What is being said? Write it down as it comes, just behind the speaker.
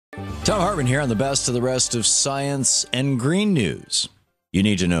Thom Hartman here on the best of the rest of science and green news. You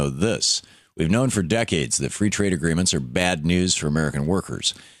need to know this. We've known for decades that free trade agreements are bad news for American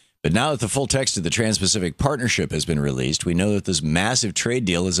workers. But now that the full text of the Trans-Pacific Partnership has been released, we know that this massive trade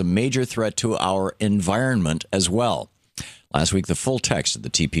deal is a major threat to our environment as well. Last week, the full text of the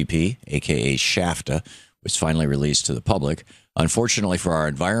TPP, aka SHAFTA, was finally released to the public. Unfortunately for our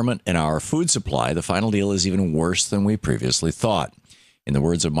environment and our food supply, the final deal is even worse than we previously thought. In the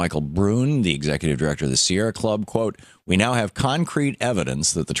words of Michael Brune, the executive director of the Sierra Club, quote, "We now have concrete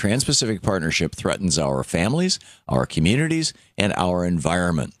evidence that the Trans-Pacific Partnership threatens our families, our communities, and our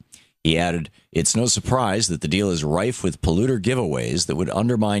environment." He added, "It's no surprise that the deal is rife with polluter giveaways that would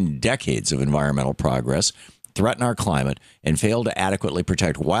undermine decades of environmental progress, threaten our climate, and fail to adequately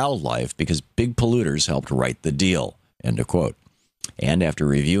protect wildlife because big polluters helped write the deal." End of quote. And after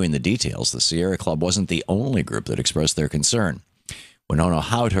reviewing the details, the Sierra Club wasn't the only group that expressed their concern. Winona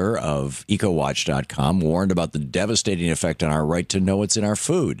Houter of EcoWatch.com warned about the devastating effect on our right to know what's in our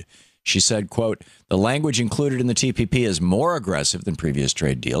food. She said, quote, "The language included in the TPP is more aggressive than previous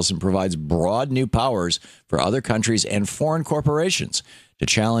trade deals and provides broad new powers for other countries and foreign corporations to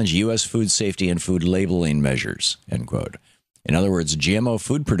challenge U.S. food safety and food labeling measures," end quote. In other words, GMO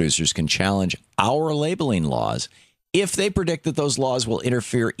food producers can challenge our labeling laws if they predict that those laws will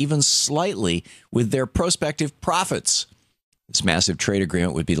interfere even slightly with their prospective profits. This massive trade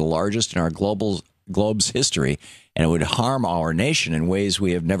agreement would be the largest in our globe's history, and it would harm our nation in ways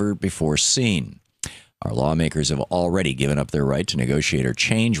we have never before seen. Our lawmakers have already given up their right to negotiate or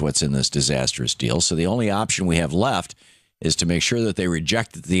change what's in this disastrous deal, so the only option we have left is to make sure that they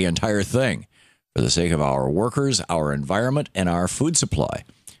reject the entire thing for the sake of our workers, our environment, and our food supply.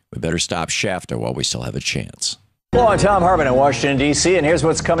 We better stop SHAFTA while we still have a chance. Hello, I'm Thom Hartman in Washington, D.C., and here's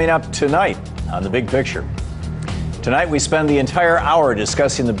what's coming up tonight on The Big Picture. Tonight, we spend the entire hour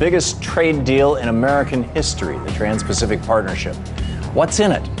discussing the biggest trade deal in American history, the Trans-Pacific Partnership. What's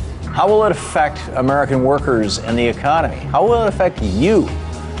in it? How will it affect American workers and the economy? How will it affect you?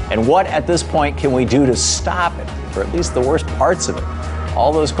 And what, at this point, can we do to stop it, or at least the worst parts of it?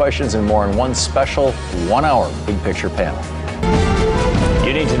 All those questions and more in one special one-hour Big Picture panel.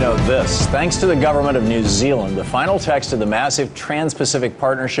 You need to know this. Thanks to the government of New Zealand, the final text of the massive Trans-Pacific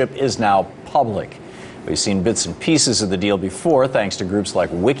Partnership is now public. We've seen bits and pieces of the deal before, thanks to groups like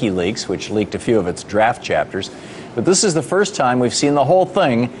WikiLeaks, which leaked a few of its draft chapters. But this is the first time we've seen the whole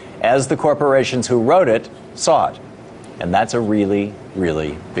thing as the corporations who wrote it saw it. And that's a really,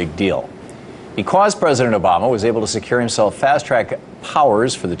 really big deal. Because President Obama was able to secure himself fast-track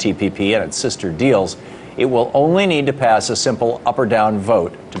powers for the TPP and its sister deals, it will only need to pass a simple up or down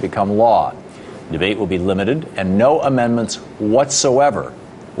vote to become law. Debate will be limited, and no amendments whatsoever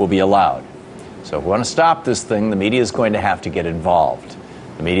will be allowed. So if we want to stop this thing, the media is going to have to get involved.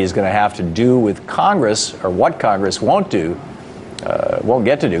 The media is going to have to do with Congress, or what Congress won't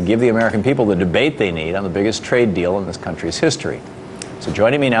get to do, give the American people the debate they need on the biggest trade deal in this country's history. So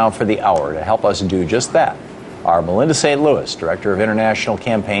joining me now for the hour to help us do just that are Melinda St. Louis, Director of International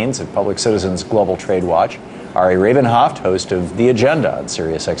Campaigns at Public Citizens Global Trade Watch, Ari Rabin-Havt, host of The Agenda on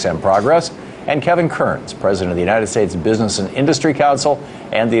SiriusXM Progress, and Kevin Kearns, President of the United States Business and Industry Council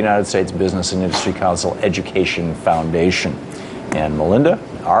and the United States Business and Industry Council Education Foundation. And Melinda,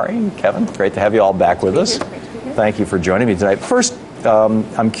 Ari, Kevin, great to have you all back with us. Thank you for joining me tonight. First,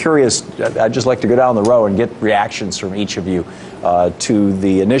 I'm curious, I'd just like to go down the row and get reactions from each of you to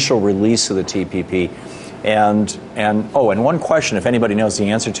the initial release of the TPP. And one question, if anybody knows the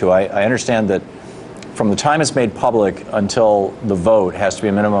answer to, I understand that from the time it's made public until the vote has to be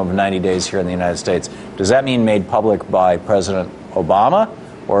a minimum of 90 days here in the United States. Does that mean made public by President Obama,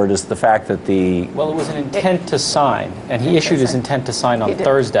 or does the fact that the... Well, it was an intent to sign, and he issued his intent to sign on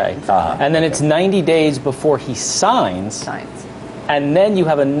Thursday. And then it's 90 days before he signs, and then you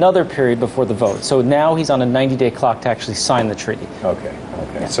have another period before the vote. So now he's on a 90-day clock to actually sign the treaty. Okay.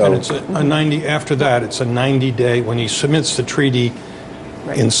 Yeah. So and it's a 90, after that, it's a 90-day, when he submits the treaty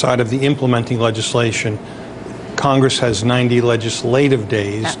inside of the implementing legislation, Congress has 90 legislative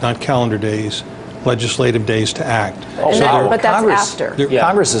days, not calendar days, legislative days to act. But that's after.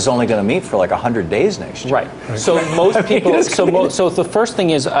 Congress is only going to meet for like 100 days next year. Right. So most people, so the first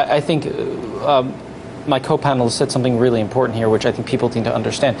thing is, I think my co-panelist said something really important here, which I think people need to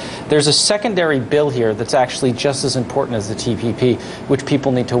understand. There's a secondary bill here that's actually just as important as the TPP, which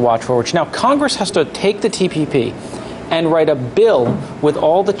people need to watch for, which now Congress has to take the TPP and write a bill with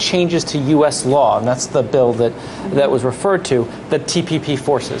all the changes to U.S. law, and that's the bill that was referred to, that TPP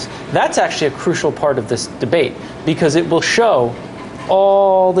forces. That's actually a crucial part of this debate, because it will show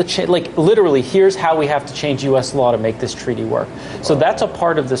all the like literally, here's how we have to change U.S. law to make this treaty work. So that's a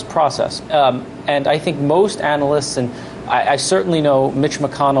part of this process. And I think most analysts, and I certainly know Mitch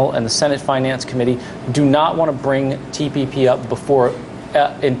McConnell and the Senate Finance Committee, do not want to bring TPP up before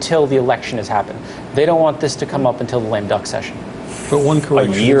until the election has happened. They don't want this to come up until the lame duck session. But one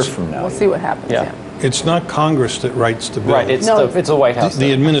correction. A year from now. We'll see what happens. Yeah. It's not Congress that writes the bill. Right, it's the White House.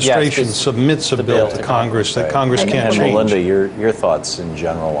 The administration Yes, submits a bill to Congress that Congress can't And change. Melinda, your thoughts in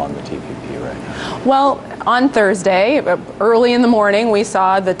general on the TPP right now? Well, on Thursday, early in the morning, we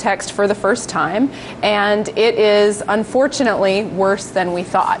saw the text for the first time, and it is unfortunately worse than we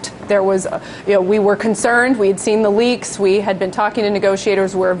thought. There was, we were concerned. We had seen the leaks. We had been talking to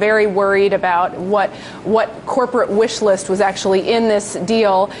negotiators. We were very worried about what corporate wish list was actually in this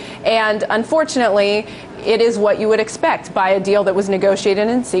deal, and unfortunately, it is what you would expect by a deal that was negotiated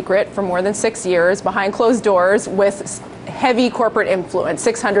in secret for more than 6 years behind closed doors with heavy corporate influence,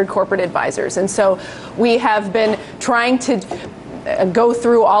 600 corporate advisors. And so we have been trying to go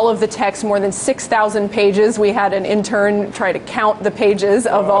through all of the text, more than 6,000 pages. We had an intern try to count the pages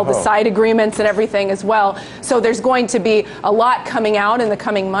of all the side agreements and everything as well. So there's going to be a lot coming out in the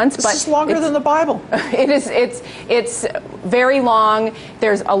coming months. This is longer than the Bible. It is. It's very long.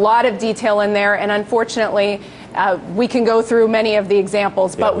 There's a lot of detail in there, and unfortunately, we can go through many of the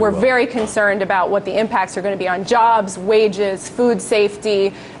examples, but we're very concerned about what the impacts are going to be on jobs, wages, food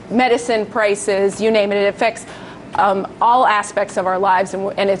safety, medicine prices, you name it. It affects all aspects of our lives,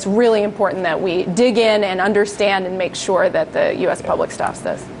 and it's really important that we dig in and understand and make sure that the U.S. public stops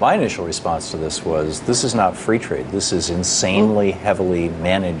this. My initial response to this was, this is not free trade. This is insanely heavily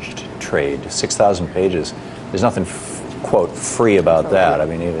managed trade. 6,000 pages. There's nothing, quote, free about that. I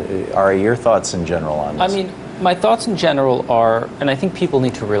mean, Ari, your thoughts in general on this? I mean, my thoughts in general are, and I think people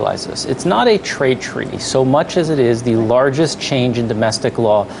need to realize this, it's not a trade treaty so much as it is the largest change in domestic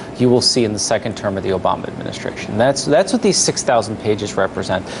law you will see in the second term of the Obama administration. That's what these 6,000 pages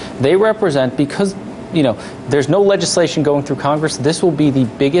represent. They represent, because there's no legislation going through Congress, this will be the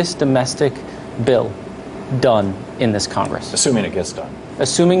biggest domestic bill done in this Congress. Assuming it gets done.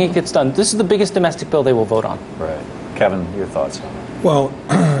 Assuming it gets done. This is the biggest domestic bill they will vote on. Right. Kevin, your thoughts? Well,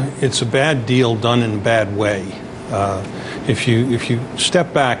 it's a bad deal done in a bad way. If you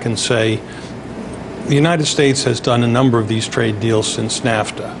step back and say, the United States has done a number of these trade deals since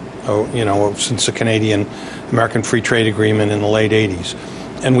NAFTA, since the Canadian-American Free Trade Agreement in the late 80s.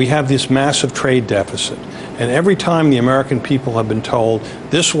 And we have this massive trade deficit. And every time the American people have been told,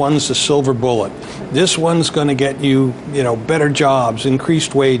 this one's the silver bullet, this one's going to get you, better jobs,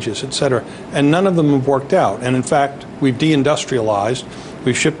 increased wages, et cetera. And none of them have worked out. And in fact, we've deindustrialized.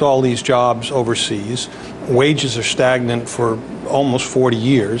 We've shipped all these jobs overseas. Wages are stagnant for almost 40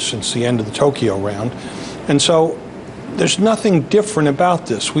 years since the end of the Tokyo round. And so there's nothing different about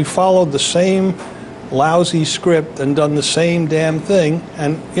this. We followed the same lousy script and done the same damn thing,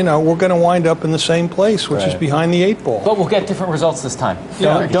 and we're going to wind up in the same place, which is behind the 8 ball. But we'll get different results this time.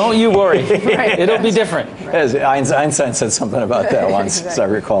 Don't you worry. It'll be different. As Einstein said something about that once, as I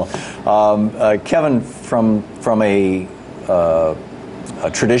recall. Kevin, from a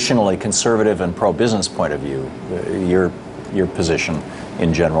traditionally conservative and pro-business point of view, your position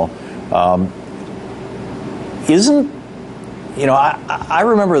in general, isn't I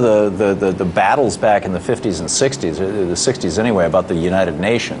remember the battles back in the 50s and 60s, the 60s anyway, about the United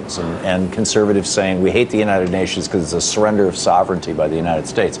Nations, and conservatives saying we hate the United Nations because it's a surrender of sovereignty by the United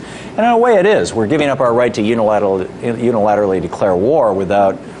States. And in a way it is. We're giving up our right to unilaterally declare war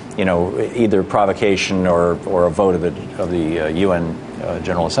without either provocation or a vote of the UN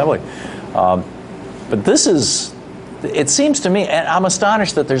General Assembly. But this is... It seems to me, and I'm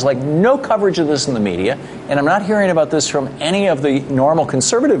astonished that there's no coverage of this in the media, and I'm not hearing about this from any of the normal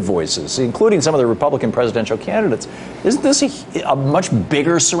conservative voices, including some of the Republican presidential candidates. Isn't this a much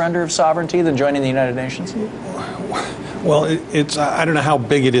bigger surrender of sovereignty than joining the United Nations? Well, it's I don't know how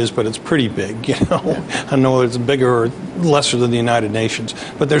big it is, but it's pretty big. I know it's bigger or lesser than the United Nations.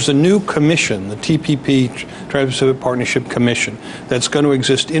 But there's a new commission, the TPP, Trans-Pacific Partnership Commission, that's going to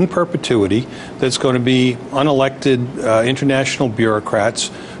exist in perpetuity, that's going to be unelected international bureaucrats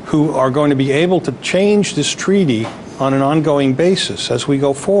who are going to be able to change this treaty on an ongoing basis as we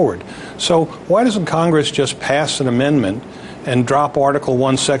go forward. So why doesn't Congress just pass an amendment and drop Article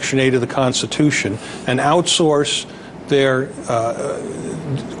 1, Section 8 of the Constitution and outsource their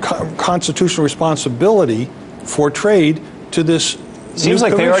constitutional responsibility for trade to this Seems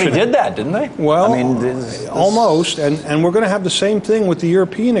like they already did that, didn't they? Well, I mean, almost, and we're going to have the same thing with the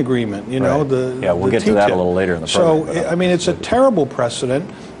European agreement. We'll get to that a little later in the program. So, I mean, it's a terrible precedent.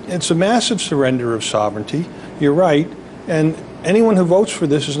 It's a massive surrender of sovereignty. You're right, and anyone who votes for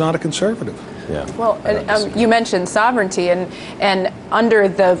this is not a conservative. Yeah. Well, you mentioned sovereignty, and under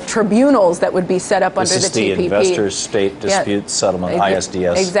the tribunals that would be set up under the TPP. This is the Investor-State Dispute Settlement,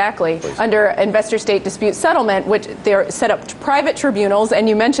 ISDS. Exactly. Please. Under Investor-State Dispute Settlement, which they're set up private tribunals, and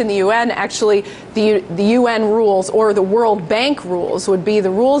you mentioned the UN. Actually, the UN rules or the World Bank rules would be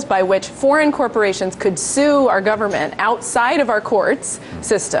the rules by which foreign corporations could sue our government outside of our courts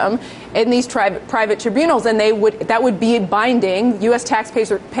system in these private tribunals, and that would be binding. U.S.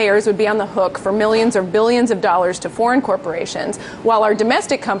 taxpayers would be on the hook for millions or billions of dollars to foreign corporations, while our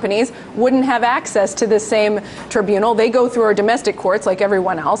domestic companies wouldn't have access to the same tribunal. They go through our domestic courts like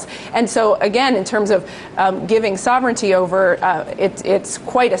everyone else. And so, again, in terms of giving sovereignty over, it's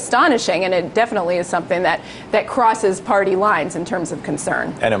quite astonishing, and it definitely is something that crosses party lines in terms of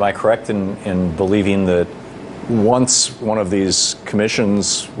concern. And am I correct in believing that once one of these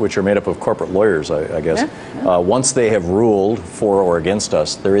commissions, which are made up of corporate lawyers, I guess, once they have ruled for or against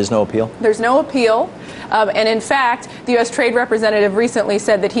us, there is no appeal? There's no appeal. And in fact, the U.S. Trade Representative recently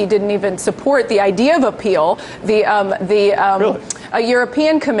said that he didn't even support the idea of appeal. Really? A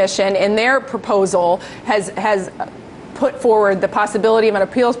European Commission, in their proposal, has put forward the possibility of an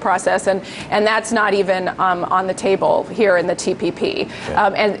appeals process, and that's not even on the table here in the TPP. Okay.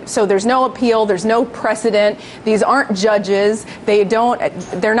 And so there's no appeal, there's no precedent. These aren't judges.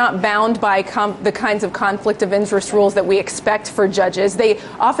 They're not bound by the kinds of conflict of interest rules that we expect for judges. They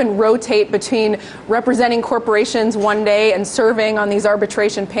often rotate between representing corporations one day and serving on these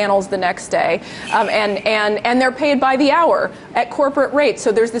arbitration panels the next day. And they're paid by the hour at corporate rates.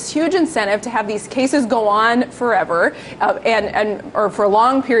 So there's this huge incentive to have these cases go on forever. Or for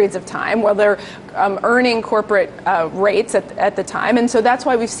long periods of time, where they're earning corporate rates at the time. And so that's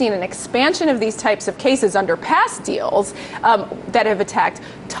why we've seen an expansion of these types of cases under past deals that have attacked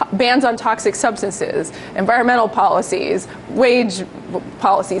bans on toxic substances, environmental policies, wage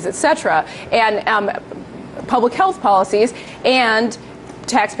policies, etc., and public health policies, and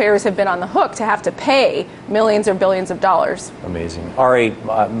taxpayers have been on the hook to have to pay millions or billions of dollars. Amazing. Ari,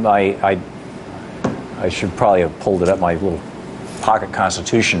 I should probably have pulled it up, my little pocket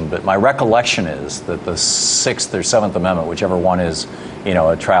constitution, but my recollection is that the 6th or 7th Amendment, whichever one is,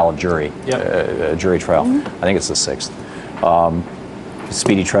 a trial of jury, a jury trial, I think it's the 6th,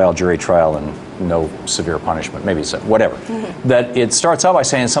 speedy trial, jury trial, and no severe punishment, maybe it's whatever, that it starts out by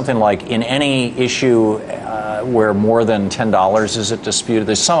saying something like, in any issue where more than $10 is at dispute,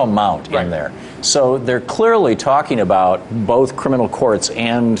 there's some amount in there. So they're clearly talking about both criminal courts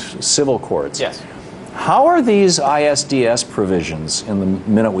and civil courts. Yes. How are these ISDS provisions, in the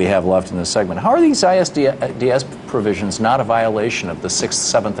minute we have left in this segment, how are these ISDS provisions not a violation of the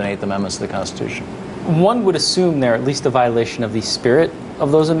 6th, 7th, and 8th Amendments of the Constitution? One would assume they're at least a violation of the spirit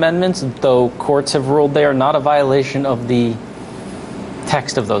of those amendments, though courts have ruled they are not a violation of the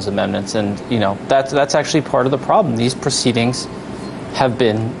text of those amendments. And, that's actually part of the problem. These proceedings have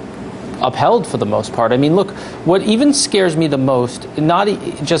been upheld for the most part. I mean, look, what even scares me the most, not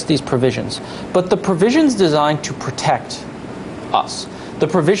just these provisions, but the provisions designed to protect us. The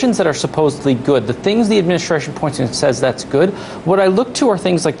provisions that are supposedly good, the things the administration points to and says that's good, what I look to are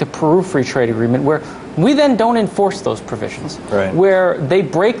things like the Peru Free Trade Agreement, where we then don't enforce those provisions, where they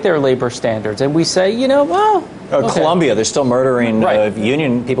break their labor standards, and we say, okay. Colombia, they're still murdering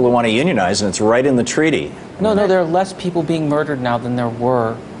union people who want to unionize, and it's right in the treaty. No, there are less people being murdered now than there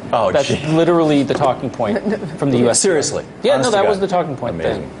were. Oh, that's literally the talking point from the U.S. Seriously? Yeah, no, that was the talking point.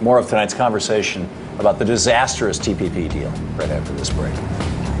 Amazing. Then. More of tonight's conversation about the disastrous TPP deal right after this break.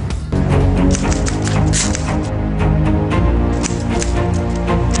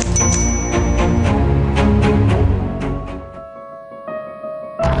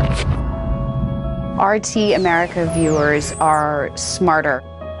 RT America viewers are smarter.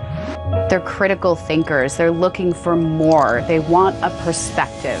 They're critical thinkers. They're looking for more. They want a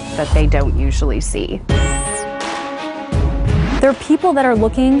perspective that they don't usually see. They're people that are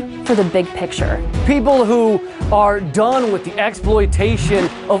looking for the big picture. People who are done with the exploitation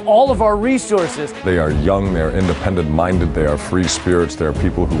of all of our resources. They are young, they're independent-minded, they are free spirits, they're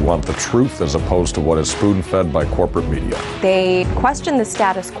people who want the truth as opposed to what is spoon-fed by corporate media. They question the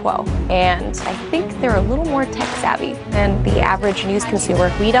status quo, and I think they're a little more tech-savvy than the average news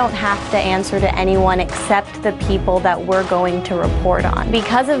consumer. We don't have to answer to anyone except the people that we're going to report on.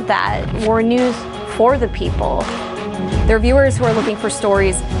 Because of that, we're news for the people. They're viewers who are looking for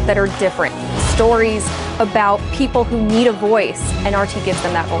stories that are different, stories about people who need a voice, and RT gives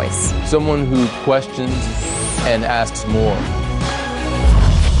them that voice. Someone who questions and asks more.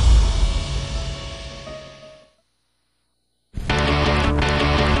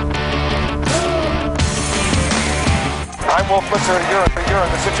 I'm Wolf experts are you're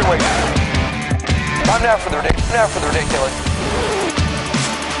in the situation. I'm now for the ridiculous.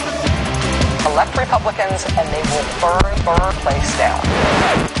 Elect Republicans and they will burn place down.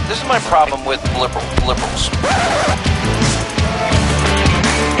 This is my problem with liberals.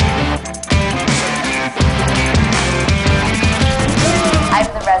 I'm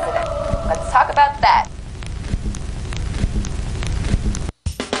the resident. Let's talk about that.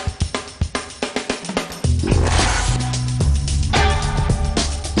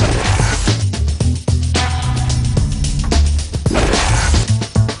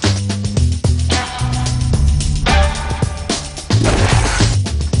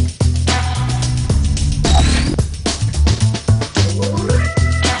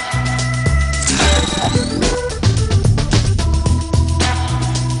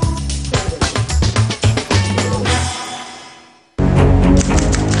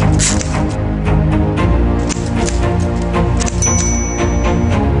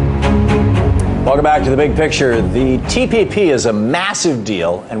 Welcome back to The Big Picture. The TPP is a massive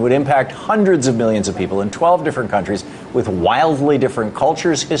deal and would impact hundreds of millions of people in 12 different countries with wildly different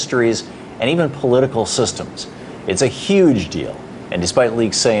cultures, histories, and even political systems. It's a huge deal. And despite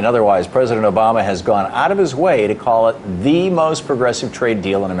leaks saying otherwise, President Obama has gone out of his way to call it the most progressive trade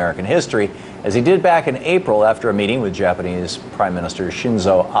deal in American history, as he did back in April after a meeting with Japanese Prime Minister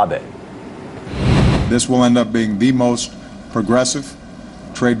Shinzo Abe. This will end up being the most progressive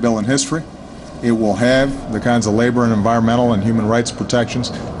trade bill in history. It will have the kinds of labor and environmental and human rights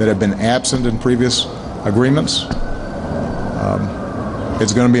protections that have been absent in previous agreements.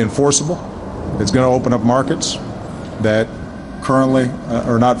 It's going to be enforceable. It's going to open up markets that currently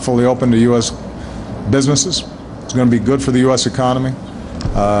are not fully open to U.S. businesses. It's going to be good for the U.S. economy.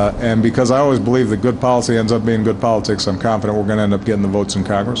 And because I always believe that good policy ends up being good politics, I'm confident we're going to end up getting the votes in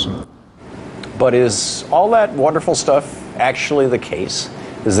Congress. But is all that wonderful stuff actually the case?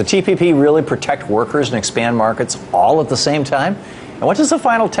 Does the TPP really protect workers and expand markets all at the same time? And what does the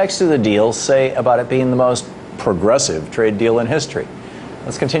final text of the deal say about it being the most progressive trade deal in history?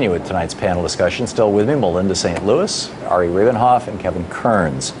 Let's continue with tonight's panel discussion. Still with me, Melinda St. Louis, Ari Rabin-Havt, and Kevin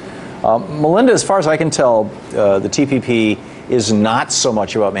Kearns. Melinda, as far as I can tell, the TPP is not so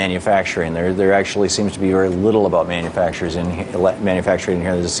much about manufacturing. There actually seems to be very little about manufacturing in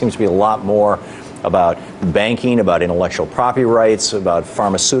here. There seems to be a lot more about banking, about intellectual property rights, about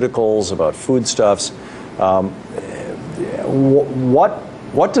pharmaceuticals, about foodstuffs.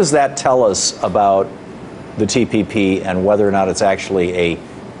 What does that tell us about the TPP and whether or not it's actually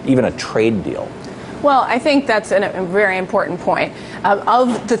even a trade deal? Well, I think that's a very important point.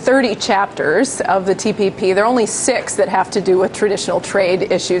 Of the 30 chapters of the TPP, there are only 6 that have to do with traditional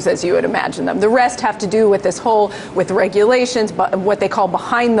trade issues as you would imagine them. The rest have to do with with regulations, but what they call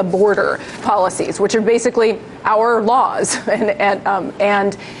behind the border policies, which are basically our laws.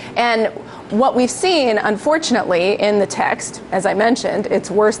 And what we've seen, unfortunately, in the text, as I mentioned, it's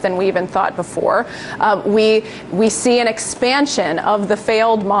worse than we even thought before. We see an expansion of the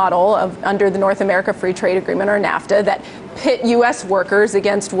failed model under the North America Free Trade Agreement, or NAFTA, that pit U.S. workers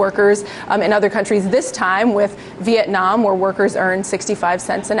against workers in other countries, this time with Vietnam, where workers earn 65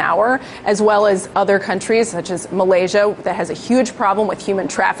 cents an hour, as well as other countries such as Malaysia, that has a huge problem with human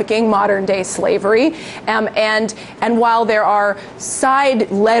trafficking, modern-day slavery. And while there are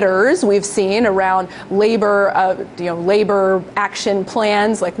side letters we've seen around labor action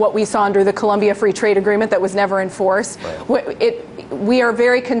plans, like what we saw under the Colombia Free Trade Agreement that was never enforced, right. We are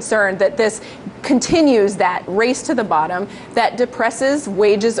very concerned that this continues that race to the bottom that depresses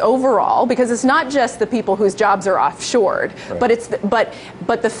wages overall, because it's not just the people whose jobs are offshored, right.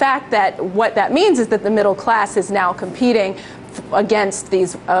 but the fact that what that means is that the middle class is now competing against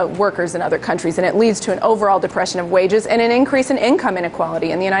these workers in other countries, and it leads to an overall depression of wages and an increase in income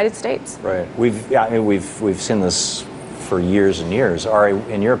inequality in the United States. Right. We've seen this for years and years. Ari,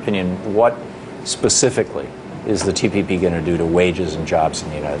 in your opinion, what specifically is the TPP going to do to wages and jobs in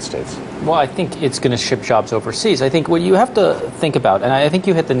the United States? Well, I think it's going to ship jobs overseas. I think what you have to think about, and I think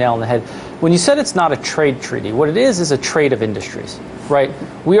you hit the nail on the head, when you said it's not a trade treaty, what it is a trade of industries, right?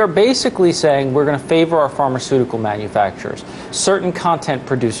 We are basically saying we're going to favor our pharmaceutical manufacturers. Certain content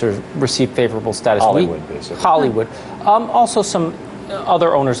producers receive favorable status. Hollywood, basically. Hollywood. Also some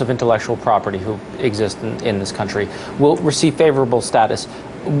other owners of intellectual property who exist in this country will receive favorable status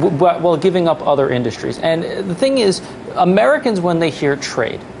while giving up other industries. And the thing is, Americans, when they hear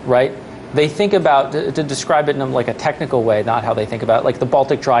trade, right, they think about, to describe it in like a technical way, not how they think about it, like the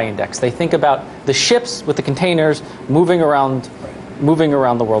Baltic Dry Index. They think about the ships with the containers moving around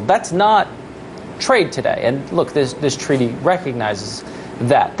the world. That's not trade today. And look, this treaty recognizes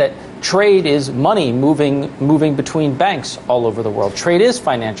that Trade is money moving between banks all over the world. Trade is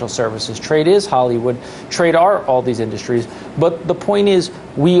financial services. Trade is Hollywood. Trade are all these industries. But the point is,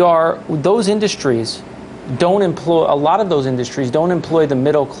 those industries don't employ, a lot of those industries don't employ the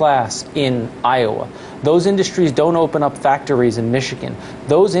middle class in Iowa. Those industries don't open up factories in Michigan.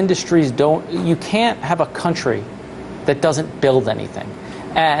 Those industries you can't have a country that doesn't build anything.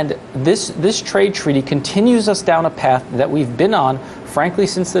 And this trade treaty continues us down a path that we've been on, frankly,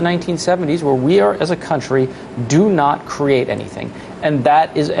 since the 1970s, where we are, as a country, do not create anything. And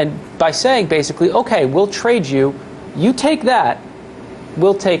by saying basically, okay, we'll trade you, you take that,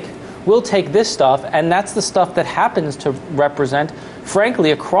 we'll take this stuff, and that's the stuff that happens to represent,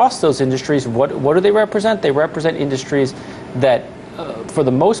 frankly, across those industries. What do they represent? They represent industries that, for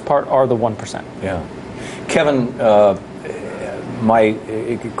the most part, are the 1%. Yeah. Kevin,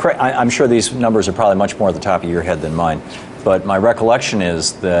 I'm sure these numbers are probably much more at the top of your head than mine, but my recollection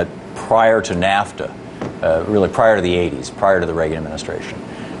is that prior to NAFTA, really prior to the 80s, prior to the Reagan administration,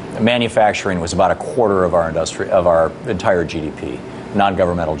 manufacturing was about a quarter of our entire GDP,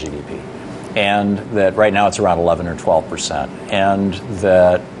 non-governmental GDP, and that right now it's around 11 or 12%, and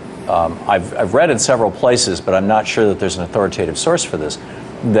that I've read in several places, but I'm not sure that there's an authoritative source for this,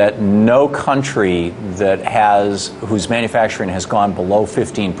 that no country whose manufacturing has gone below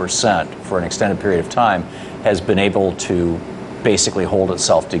 15% for an extended period of time has been able to basically hold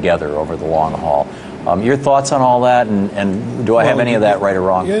itself together over the long haul. Your thoughts on all that, and do I have any of that right or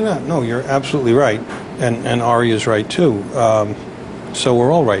wrong? Yeah, no, you're absolutely right, and Ari is right too. So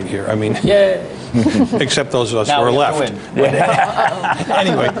we're all right here. I mean, except those of us who are left.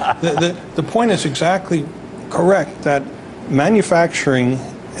 Anyway, the point is exactly correct that manufacturing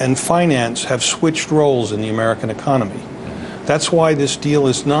and finance have switched roles in the American economy. That's why this deal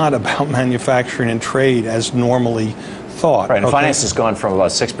is not about manufacturing and trade as normally thought. Right, and finance has gone from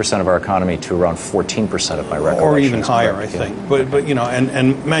about 6% of our economy to around 14% of my recollection. Or even higher, I think. But you know,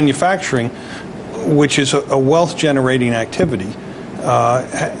 and manufacturing, which is a wealth-generating activity,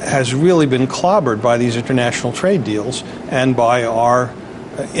 has really been clobbered by these international trade deals and by our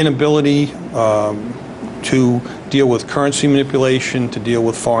inability to deal with currency manipulation, to deal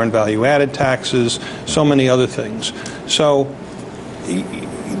with foreign value-added taxes, so many other things. So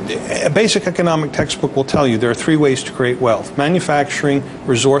a basic economic textbook will tell you there are three ways to create wealth: manufacturing,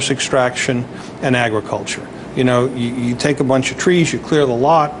 resource extraction, and agriculture. You know, you take a bunch of trees, you clear the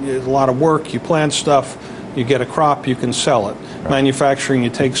lot, there's a lot of work, you plant stuff, you get a crop, you can sell it. Right. Manufacturing,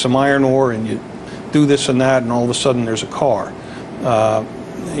 you take some iron ore and you do this and that, and all of a sudden there's a car.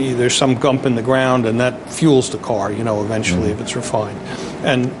 There's some gump in the ground, and that fuels the car, you know, eventually, if it's refined.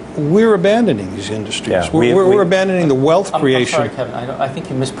 And we're abandoning these industries. Yeah, we're abandoning the wealth creation. I'm sorry, Kevin. I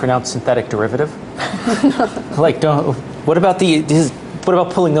think you mispronounced synthetic derivative. What about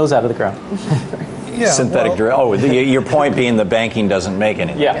pulling those out of the ground? Synthetic derivative. Your point being the banking doesn't make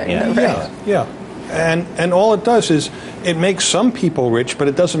anything. Yeah. And all it does is it makes some people rich, but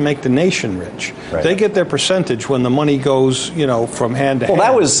it doesn't make the nation rich. Right. They get their percentage when the money goes, you know, from hand to hand. Well,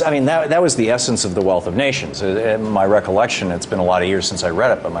 that was the essence of the Wealth of Nations. My recollection, it's been a lot of years since I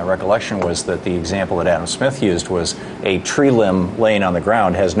read it, but my recollection was that the example that Adam Smith used was a tree limb laying on the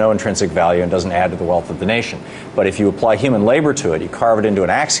ground has no intrinsic value and doesn't add to the wealth of the nation. But if you apply human labor to it, you carve it into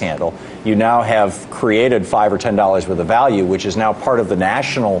an axe handle, you now have created $5 or $10 worth of value, which is now part of the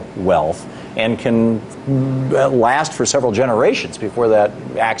national wealth and can last for several generations before that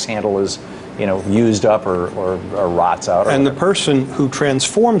axe handle is, you know, used up or rots out. And the person who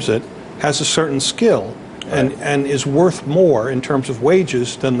transforms it has a certain skill and is worth more in terms of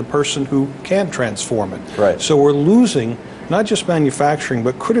wages than the person who can't transform it. Right. So we're losing not just manufacturing,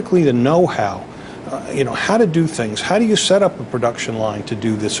 but critically the know-how. You know, how to do things. How do you set up a production line to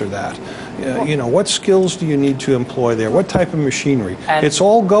do this or that? You know, what skills do you need to employ there? What type of machinery? It's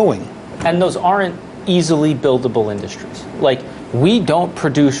all going. And those aren't easily buildable industries. Like, we don't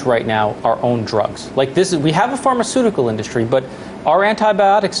produce right now our own drugs. Like, we have a pharmaceutical industry, but our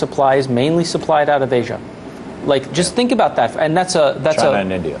antibiotic supply is mainly supplied out of Asia. Like, just think about that. And that's China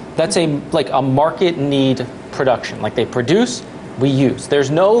and India. That's a market need production. Like, they produce, we use.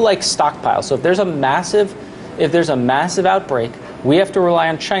 There's no like stockpile. So if there's a massive outbreak, we have to rely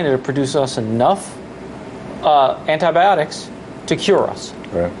on China to produce us enough antibiotics to cure us.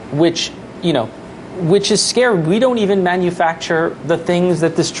 Right. Which is scary. We don't even manufacture the things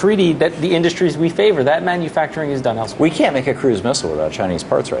that this treaty, that the industries we favor, that manufacturing is done elsewhere. We can't make a cruise missile without Chinese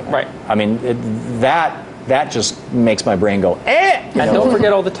parts right now. Right. I mean, that just makes my brain go, And don't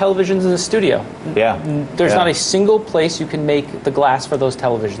forget all the televisions in the studio. Yeah. There's not a single place you can make the glass for those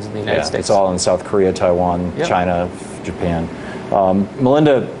televisions in the United States. It's all in South Korea, Taiwan, China, Japan.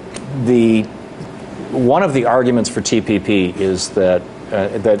 Melinda, one of the arguments for TPP is that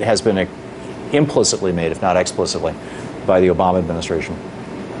that has been implicitly made, if not explicitly, by the Obama administration,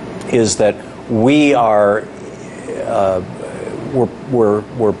 is that we are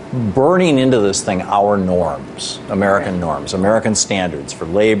we're burning into this thing our norms, American norms, American standards for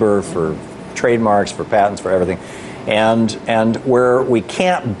labor, for trademarks, for patents, for everything, and where we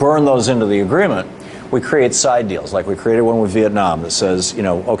can't burn those into the agreement, we create side deals, like we created one with Vietnam that says, you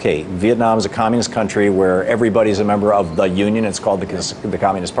know, okay, Vietnam is a communist country where everybody's a member of the union. It's called the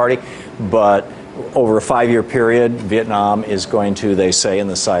Communist Party. But over a 5-year period, Vietnam is going to, they say in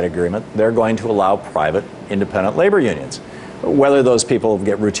the side agreement, they're going to allow private independent labor unions. Whether those people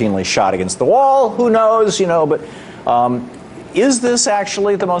get routinely shot against the wall, who knows, you know, but is this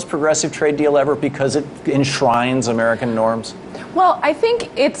actually the most progressive trade deal ever because it enshrines American norms? Well, I think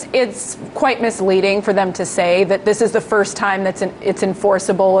it's quite misleading for them to say that this is the first time it's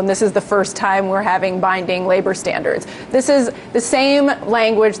enforceable and this is the first time we're having binding labor standards. This is the same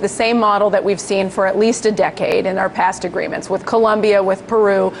language, the same model that we've seen for at least a decade in our past agreements. With Colombia, with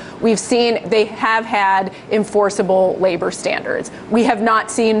Peru, we've seen they have had enforceable labor standards. We have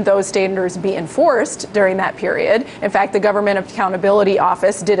not seen those standards be enforced during that period. In fact, the Government Accountability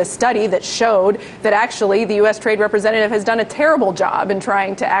Office did a study that showed that actually the U.S. Trade Representative has done a terrible job in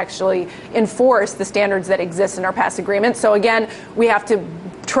trying to actually enforce the standards that exist in our past agreements. So again, we have to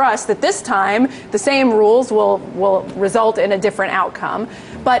trust that this time the same rules will result in a different outcome.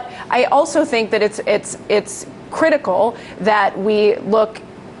 But I also think that it's critical that we look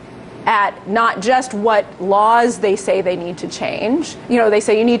at not just what laws they say they need to change. You know, they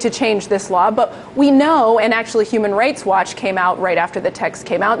say you need to change this law, but we know, and actually Human Rights Watch came out right after the text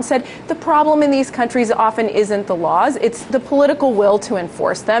came out and said the problem in these countries often isn't the laws, it's the political will to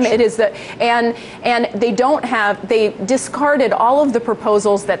enforce them. It is the, and they discarded all of the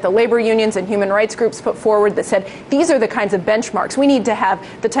proposals that the labor unions and human rights groups put forward that said these are the kinds of benchmarks. We need to have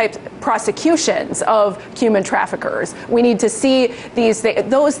the types of prosecutions of human traffickers. We need to see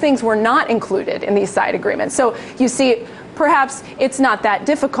those things were not included in these side agreements. So you see, perhaps it's not that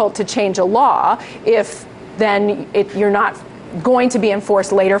difficult to change a law if then you're not going to be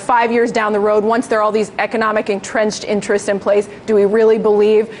enforced later, 5 years down the road, once there are all these economic entrenched interests in place. Do we really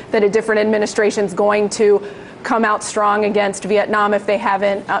believe that a different administration is going to come out strong against Vietnam if they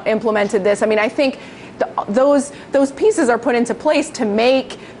haven't implemented this? I mean, I think those pieces are put into place to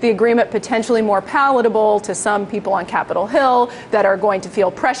make the agreement potentially more palatable to some people on Capitol Hill that are going to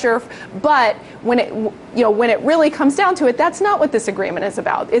feel pressure. But when it really comes down to it, that's not what this agreement is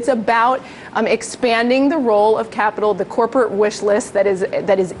about. It's about expanding the role of capital, the corporate wish list that is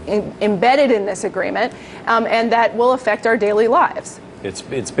embedded in this agreement, and that will affect our daily lives.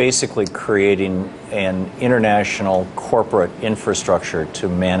 It's basically creating an international corporate infrastructure to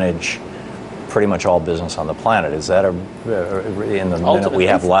manage pretty much all business on the planet. Is that in the minute we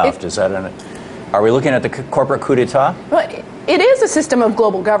have left? Are we looking at the corporate coup d'etat? Well, it is a system of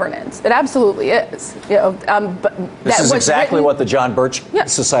global governance. It absolutely is. You know, this is exactly what the John Birch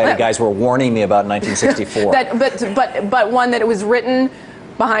Society guys were warning me about in 1964. but one that it was written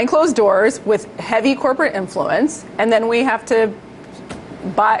behind closed doors with heavy corporate influence, and then we have to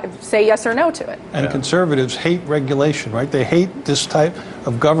say yes or no to it. And conservatives hate regulation, right? They hate this type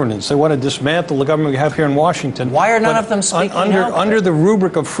of governance. They want to dismantle the government we have here in Washington. Why are none of them speaking out? Under the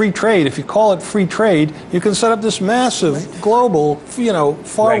rubric of free trade, if you call it free trade, you can set up this massive, global,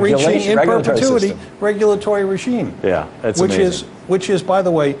 far-reaching, in perpetuity regulatory regime. Yeah, that's amazing. Which is, by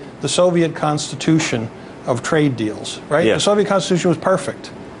the way, the Soviet constitution of trade deals, right? Yeah. The Soviet constitution was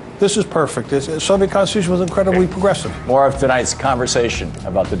perfect. This is perfect. The Soviet Constitution was incredibly progressive. More of tonight's conversation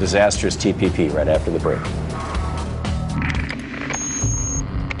about the disastrous TPP right after the break.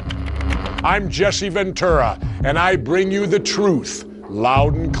 I'm Jesse Ventura, and I bring you the truth,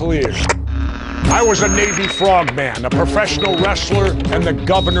 loud and clear. I was a Navy frogman, a professional wrestler, and the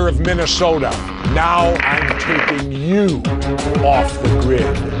governor of Minnesota. Now I'm taking you off the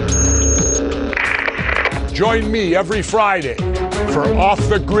grid. Join me every Friday for Off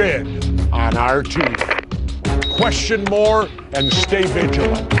the Grid on RT. Question more and stay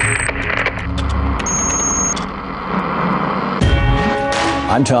vigilant.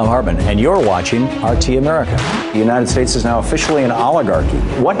 I'm Thom Hartmann, and you're watching RT America. The United States is now officially an oligarchy.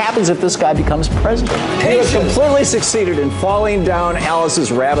 What happens if this guy becomes president? He has completely succeeded in falling down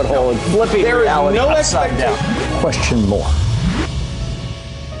Alice's rabbit hole and flipping reality upside down. Question more.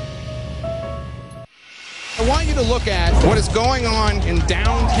 I want you to look at what is going on in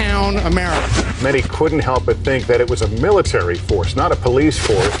downtown America. Many couldn't help but think that it was a military force, not a police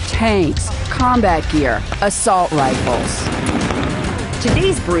force. Tanks, combat gear, assault rifles.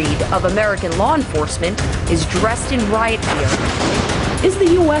 today's breed of American law enforcement is dressed in riot gear. Is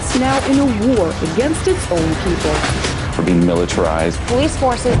the U.S. now in a war against its own people? We're being militarized. Police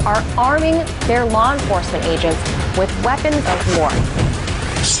forces are arming their law enforcement agents with weapons of war.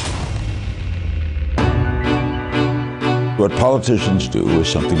 What politicians do is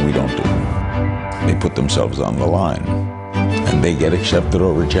something we don't do. They put themselves on the line, and they get accepted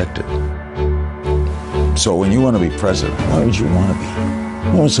or rejected. So when you want to be president, why would you want to be?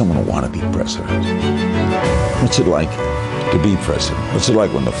 Why would someone want to be president? What's it like to be president? What's it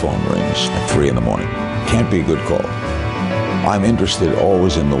like when the phone rings at 3 in the morning? Can't be a good call. I'm interested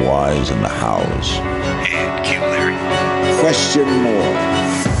always in the whys and the hows. And Q Larry. Question more.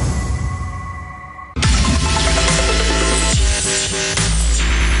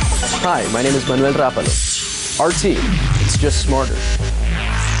 Hi, my name is Manuel Rapalo. RT, it's just smarter.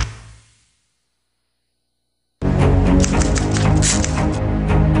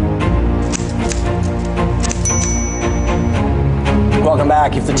 Welcome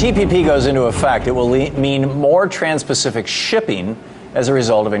back. If the TPP goes into effect, it will mean more trans-Pacific shipping as a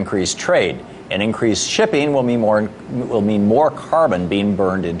result of increased trade. And increased shipping will mean more carbon being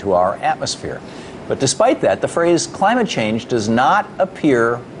burned into our atmosphere. But despite that, the phrase climate change does not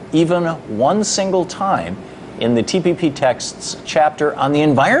appear even one single time in the TPP text's chapter on the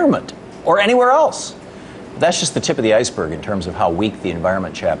environment or anywhere else. That's just the tip of the iceberg in terms of how weak the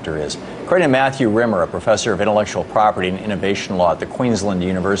environment chapter is. According to Matthew Rimmer, a professor of intellectual property and innovation law at the Queensland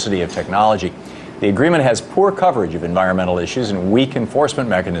University of Technology, the agreement has poor coverage of environmental issues and weak enforcement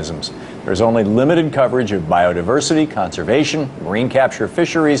mechanisms. There's only limited coverage of biodiversity, conservation, marine capture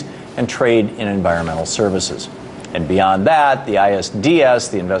fisheries, and trade in environmental services. And beyond that, the ISDS,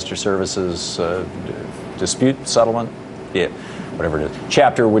 the Investor Services Dispute Settlement, whatever it is,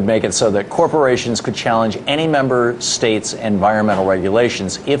 chapter would make it so that corporations could challenge any member state's environmental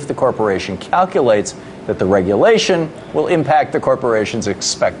regulations if the corporation calculates that the regulation will impact the corporation's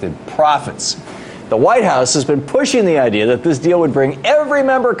expected profits. The White House has been pushing the idea that this deal would bring every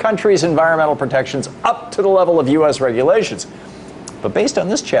member country's environmental protections up to the level of U.S. regulations. But based on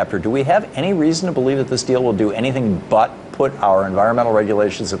this chapter, do we have any reason to believe that this deal will do anything but put our environmental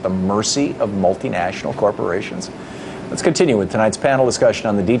regulations at the mercy of multinational corporations? Let's continue with tonight's panel discussion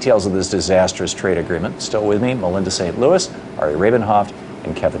on the details of this disastrous trade agreement. Still with me, Melinda St. Louis, Ari Rabin-Havt,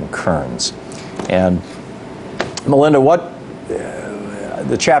 and Kevin Kearns. And Melinda, what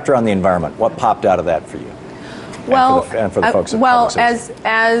the chapter on the environment, what popped out of that for you? Well, and for the folks at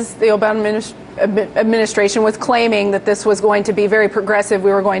as the Obama administration was claiming that this was going to be very progressive,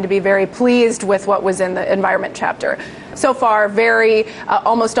 we were going to be very pleased with what was in the environment chapter. So far,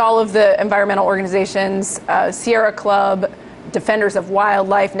 almost all of the environmental organizations, Sierra Club, Defenders of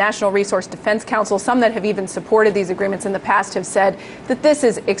Wildlife, National Resource Defense Council, some that have even supported these agreements in the past have said that this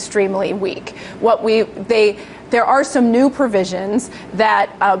is extremely weak. There are some new provisions that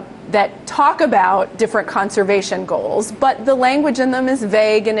talk about different conservation goals, but the language in them is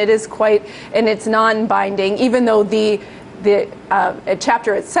vague and it's non-binding, even though the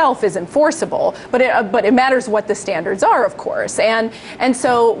chapter itself is enforceable, but it matters what the standards are, of course, and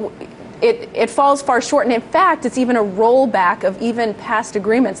so it falls far short, and in fact, it's even a rollback of even past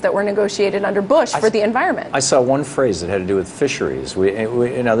agreements that were negotiated under Bush for the environment. I saw one phrase that had to do with fisheries.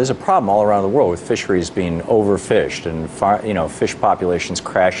 There's a problem all around the world with fisheries being overfished and fish populations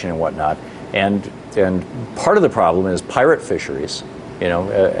crashing and whatnot, and part of the problem is pirate fisheries,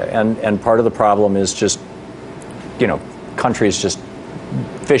 and part of the problem is just countries just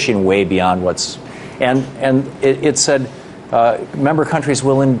fishing way beyond what's, and it said member countries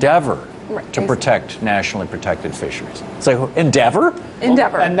will endeavor to protect nationally protected fisheries. It's like, endeavor?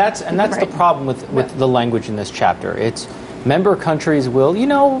 Endeavor. And that's the problem with the language in this chapter. It's member countries will,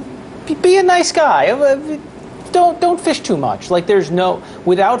 be a nice guy. Don't fish too much. Like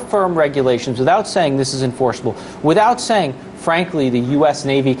without firm regulations, without saying this is enforceable, without saying, frankly, the U.S.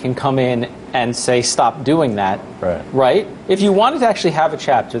 Navy can come in and say, stop doing that. Right? If you wanted to actually have a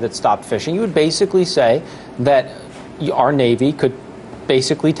chapter that stopped fishing, you would basically say that our Navy could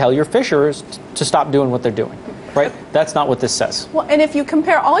basically tell your fishers to stop doing what they're doing, right? That's not what this says. Well, and if you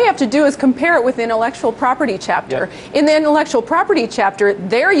compare, all you have to do is compare it with the intellectual property chapter. Yep. In the intellectual property chapter,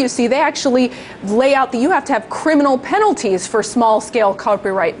 there you see they actually lay out that you have to have criminal penalties for small-scale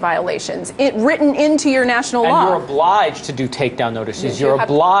copyright violations, written into your national law. And you're obliged to do takedown notices. You're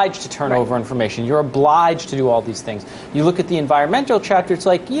obliged to turn over information. You're obliged to do all these things. You look at the environmental chapter, it's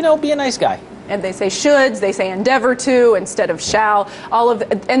like, be a nice guy. And they say shoulds, they say endeavor to instead of shall.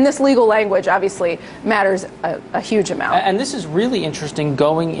 And this legal language obviously matters a huge amount. And this is really interesting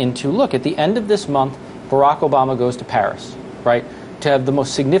going into, look, at the end of this month, Barack Obama goes to Paris, right? to have the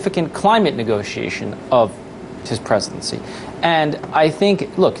most significant climate negotiation of his presidency. And I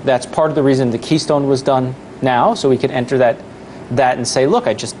think, look, that's part of the reason the Keystone was done now, so we could enter that and say, look,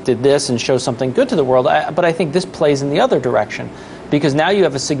 I just did this and show something good to the world. But I think this plays in the other direction, because now you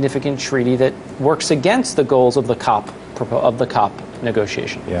have a significant treaty that works against the goals of the COP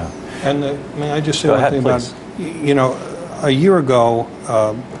negotiation. Yeah. And may I just say one thing about, you know, a year ago,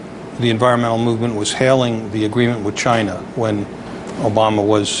 the environmental movement was hailing the agreement with China when Obama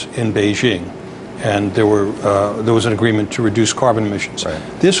was in Beijing, and there was an agreement to reduce carbon emissions. Right.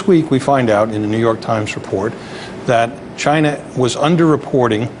 This week we find out in the New York Times report that China was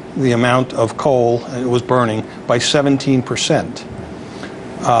underreporting the amount of coal it was burning by 17%,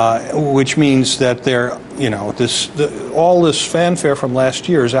 which means that all this fanfare from last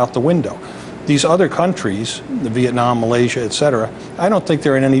year is out the window. These other countries, the Vietnam, Malaysia, etc., I don't think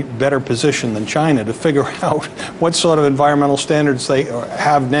they're in any better position than China to figure out what sort of environmental standards they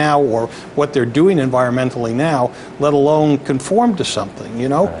have now or what they're doing environmentally now, let alone conform to something, you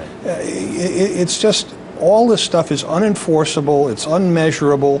know? Right. It's just, all this stuff is unenforceable, it's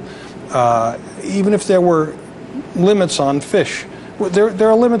unmeasurable, even if there were limits on fish. There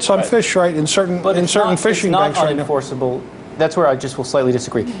are limits on fish, right, in certain fishing banks right now. It's not unenforceable. That's where I just will slightly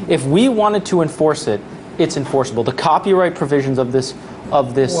disagree. If we wanted to enforce it, it's enforceable. The copyright provisions of this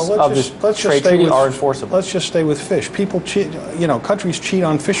trade treaty are enforceable. Let's just stay with fish. People cheat, countries cheat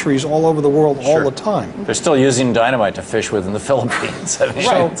on fisheries all over the world all the time. They're still using dynamite to fish with in the Philippines.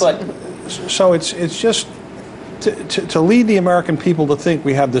 So it's just to lead the American people to think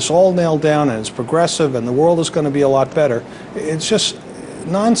we have this all nailed down and it's progressive and the world is going to be a lot better. It's just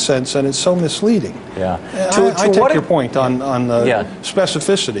nonsense, and it's so misleading. Yeah. I take your point on the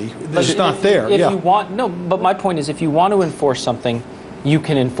specificity. It's not there. But my point is, if you want to enforce something, you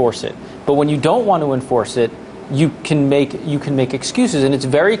can enforce it. But when you don't want to enforce it, you can make excuses, and it's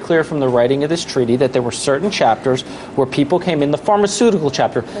very clear from the writing of this treaty that there were certain chapters where people came in. The pharmaceutical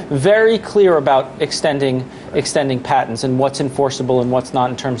chapter, very clear about extending patents and what's enforceable and what's not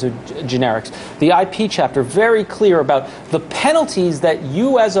in terms of generics. The IP chapter, very clear about the penalties that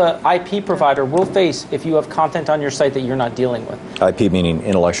you as a IP provider will face if you have content on your site that you're not dealing with. IP meaning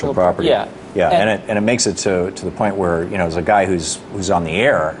intellectual property. Yeah. Yeah, and it makes it to the point where, as a guy who's on the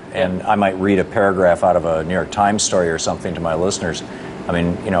air, and I might read a paragraph out of a New York Times story or something to my listeners. I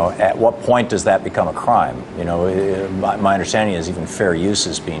mean, at what point does that become a crime? My understanding is even fair use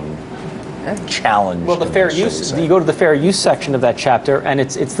is being challenged. Well, the fair use, you go to the fair use section of that chapter, and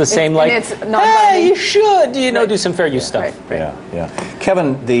it's the same, it's not hey, you should, do some fair use stuff. Right. Yeah.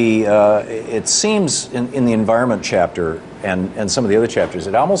 Kevin, it seems in the environment chapter and some of the other chapters,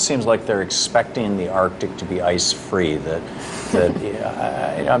 it almost seems like they're expecting the Arctic to be ice-free.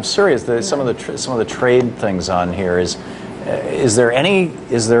 I'm serious. Some of the trade things on here is there any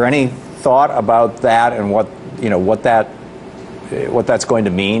thought about that and what that's going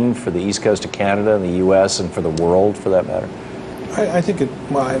to mean for the East Coast of Canada and the U.S. and for the world, for that matter? I think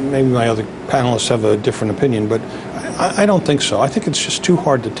maybe my other panelists have a different opinion, but I don't think so. I think it's just too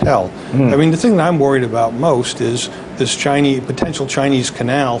hard to tell. I mean, the thing that I'm worried about most is this potential Chinese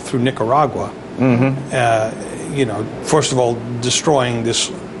canal through Nicaragua. First of all, destroying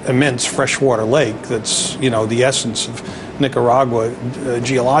this immense freshwater lake that's, the essence of Nicaragua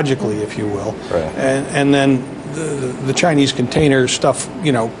geologically, if you will. Right. And then the Chinese container stuff,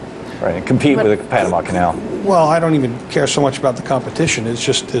 Right, and compete with the Panama Canal. Well, I don't even care so much about the competition. It's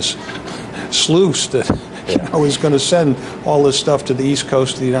just this sluice that is going to send all this stuff to the east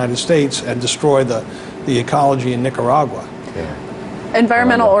coast of the United States and destroy the ecology in Nicaragua. Yeah.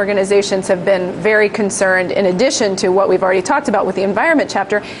 Environmental organizations have been very concerned, in addition to what we've already talked about with the environment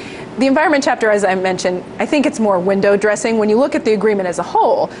chapter. The environment chapter, as I mentioned, I think it's more window dressing. When you look at the agreement as a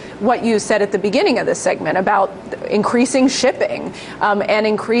whole, what you said at the beginning of this segment about increasing shipping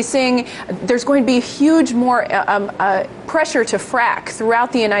and there's going to be huge more pressure to frack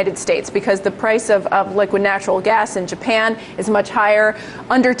throughout the United States because the price of liquid natural gas in Japan is much higher.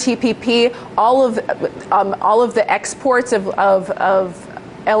 Under TPP, all of the exports of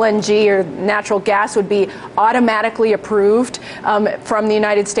LNG or natural gas would be automatically approved from the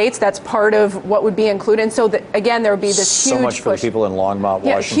United States. That's part of what would be included. So again, there would be this huge so much for push. The people in Longmont,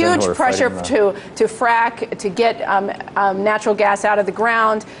 Washington, huge who are pressure to frack, to get natural gas out of the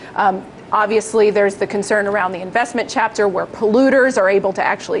ground. Obviously, there's the concern around the investment chapter where polluters are able to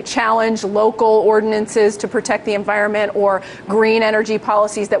actually challenge local ordinances to protect the environment, or green energy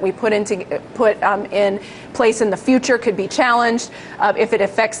policies that we put in place in the future could be challenged if it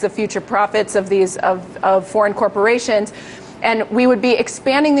affects the future profits of these of foreign corporations. And we would be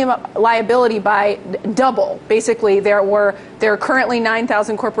expanding the liability by double. Basically, there are currently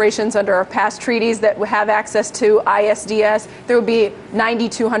 9,000 corporations under our past treaties that have access to ISDS. There would be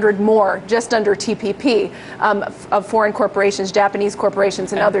 9,200 more just under TPP of foreign corporations, Japanese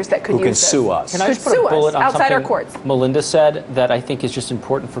corporations, and others that could use this. Who can sue us. Can I just put a bullet on outside our something courts? Melinda said that I think is just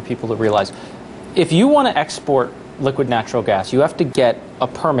important for people to realize. If you want to export liquid natural gas, you have to get a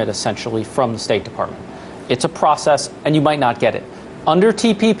permit essentially from the State Department. It's a process, and you might not get it. Under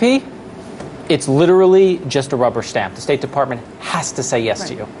TPP, it's literally just a rubber stamp. The State Department has to say yes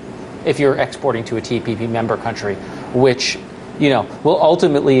to you if you're exporting to a TPP member country, which will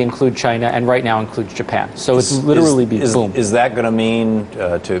ultimately include China and right now includes Japan. So it's literally boom. Is that going to mean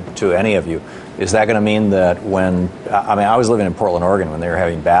to any of you? Is that going to mean that I was living in Portland, Oregon when they were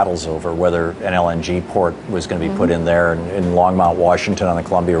having battles over whether an LNG port was going to be put in there, and in Longmont, Washington, on the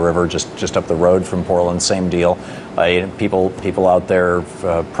Columbia River, just up the road from Portland, same deal. People out there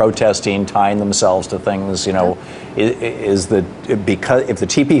protesting, tying themselves to things. Because if the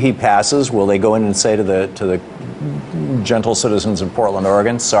TPP passes, will they go in and say to the gentle citizens of Portland,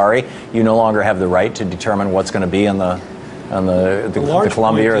 Oregon, sorry, you no longer have the right to determine what's going to be on the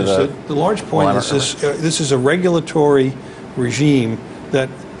Columbia or the large point is this is a regulatory regime that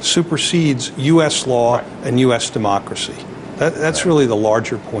supersedes U.S. law and U.S. democracy. That's really the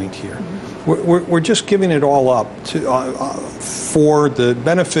larger point here. We're just giving it all up for the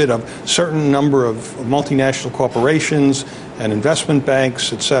benefit of a certain number of multinational corporations and investment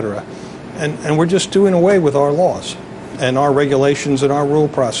banks, etc. And we're just doing away with our laws and our regulations and our rule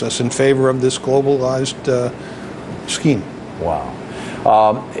process in favor of this globalized scheme. Wow.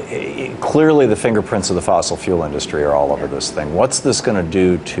 Clearly the fingerprints of the fossil fuel industry are all over this thing. What's this going to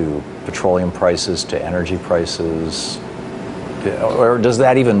do to petroleum prices, to energy prices? Or does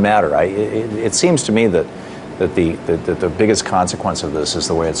that even matter? It seems to me that the biggest consequence of this is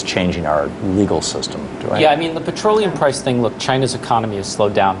the way it's changing our legal system. Yeah, I mean, the petroleum price thing, look, China's economy has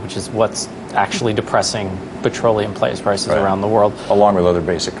slowed down, which is what's actually depressing petroleum prices around the world. Along with other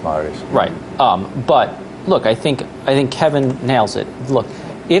basic commodities. Right. But look, I think Kevin nails it. Look,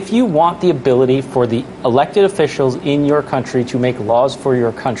 if you want the ability for the elected officials in your country to make laws for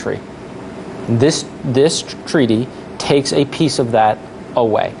your country, this treaty takes a piece of that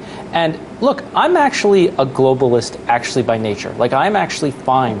away. And look, I'm actually a globalist by nature. Like, I'm actually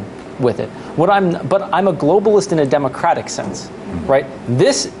fine with it. But I'm a globalist in a democratic sense, right?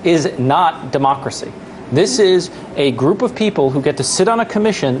 This is not democracy. This is a group of people who get to sit on a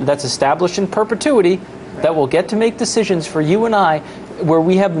commission that's established in perpetuity that will get to make decisions for you and I, where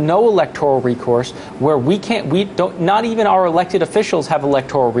we have no electoral recourse, where not even our elected officials have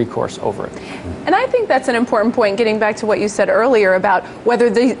electoral recourse over it. And I think that's an important point, getting back to what you said earlier about whether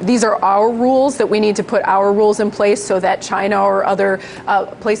these are our rules, that we need to put our rules in place so that China or other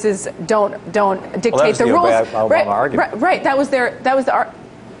places don't dictate the rules. Right. That was the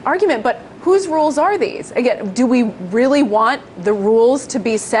argument. But whose rules are these? Again, do we really want the rules to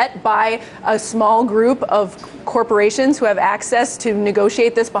be set by a small group of corporations who have access to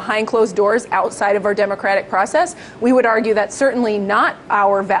negotiate this behind closed doors outside of our democratic process? We would argue that's certainly not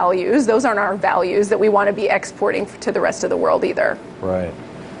our values. Those aren't our values that we want to be exporting to the rest of the world either. Right.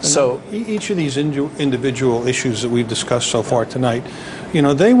 So each of these individual issues that we've discussed so far tonight,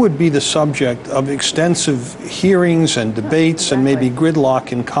 they would be the subject of extensive hearings and debates and maybe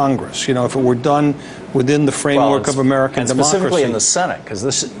gridlock in Congress, if it were done within the framework of American democracy. Specifically in the Senate, because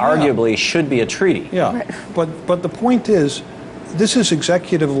this arguably should be a treaty. Yeah, right. But the point is, this is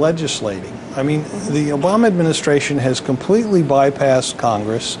executive legislating. I mean, the Obama administration has completely bypassed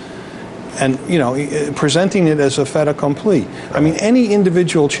Congress and, presenting it as a fait accompli. I mean, any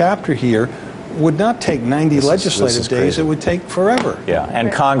individual chapter here would not take 90 legislative days. It would take forever. Yeah, and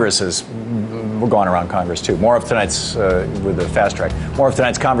Congress we're going around Congress too. More of tonight's, with the fast track, more of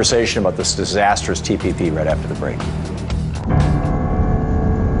tonight's conversation about this disastrous TPP right after the break.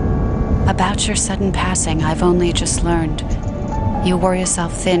 About your sudden passing, I've only just learned. You wore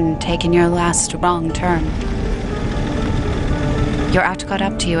yourself thin, taking your last wrong turn. Your act got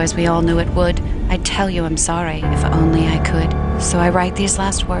up to you as we all knew it would. I'd tell you I'm sorry, if only I could. So I write these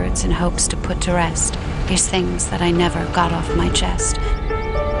last words in hopes to put to rest these things that I never got off my chest.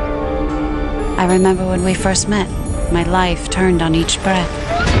 I remember when we first met, my life turned on each breath.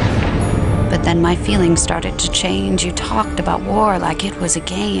 But then my feelings started to change. You talked about war like it was a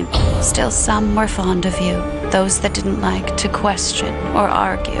game. Still, some were fond of you, those that didn't like to question or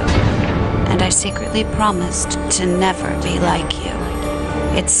argue. And I secretly promised to never be like you.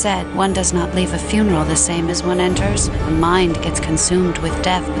 It's said one does not leave a funeral the same as one enters. The mind gets consumed with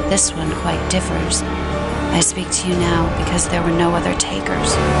death, but this one quite differs. I speak to you now because there were no other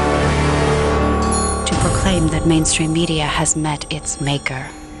takers. To proclaim that mainstream media has met its maker.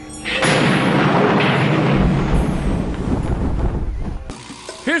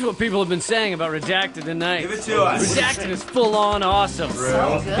 Here's what people have been saying about Redacted tonight. Give it to us. Redacted is full-on awesome.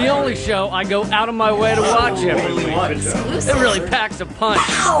 So good. The only show I go out of my way to watch every week. It really packs a punch.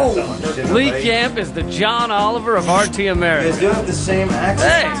 Lee Camp is the John Oliver of RT America. You guys do have the same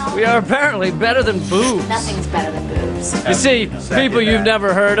accent. Hey, we are apparently better than boobs. Nothing's better than boobs. You see, people you've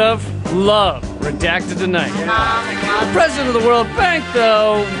never heard of love Redacted tonight. The president of the World Bank,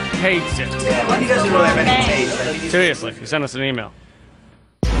 though, hates it. Yeah, well, he doesn't really have any taste. Seriously, he sent us an email.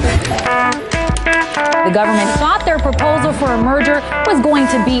 The government thought their proposal for a merger was going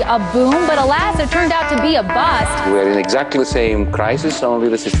to be a boom, but alas, it turned out to be a bust. We're in exactly the same crisis, only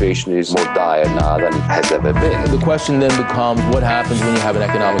the situation is more dire now than it has ever been. The question then becomes, what happens when you have an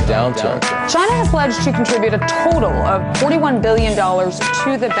economic downturn? China has pledged to contribute a total of $41 billion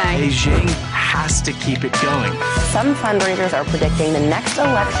to the bank. Beijing has to keep it going. Some fundraisers are predicting the next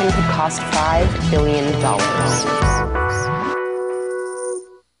election could cost $5 billion.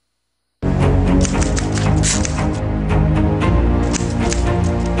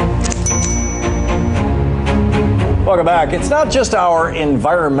 Welcome back. It's not just our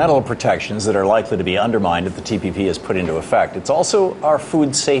environmental protections that are likely to be undermined if the TPP is put into effect. It's also our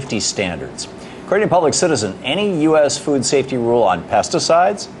food safety standards. According to Public Citizen, any U.S. food safety rule on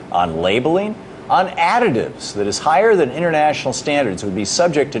pesticides, on labeling, on additives that is higher than international standards would be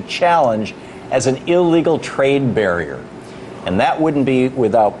subject to challenge as an illegal trade barrier. And that wouldn't be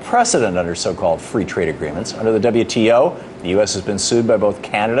without precedent under so-called free trade agreements. Under the WTO, the U.S. has been sued by both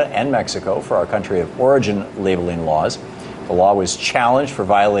Canada and Mexico for our country of origin labeling laws. The law was challenged for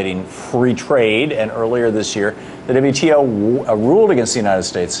violating free trade, and earlier this year, the WTO ruled against the United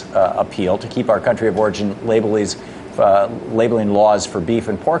States' appeal to keep our country of origin labeling laws for beef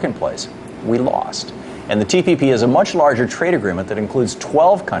and pork in place. We lost. And the TPP is a much larger trade agreement that includes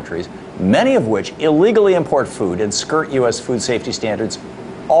 12 countries, many of which illegally import food and skirt U.S. food safety standards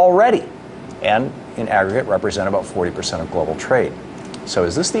already, and in aggregate represent about 40% of global trade. So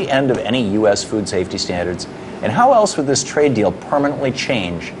is this the end of any U.S. food safety standards? And how else would this trade deal permanently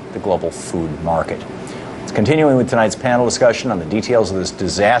change the global food market? It's continuing with tonight's panel discussion on the details of this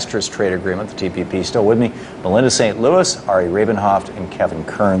disastrous trade agreement, the TPP. Still with me, Melinda St. Louis, Ari Rabin-Havt, and Kevin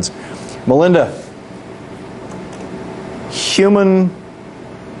Kearns. Melinda,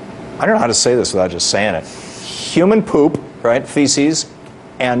 I don't know how to say this without just saying it. Human poop, right, feces,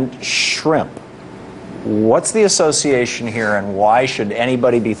 and shrimp. What's the association here, and why should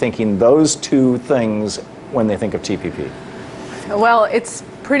anybody be thinking those two things when they think of TPP? Well, it's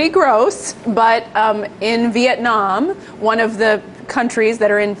pretty gross, but in Vietnam, one of the countries that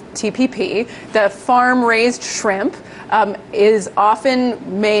are in TPP, the farm-raised shrimp is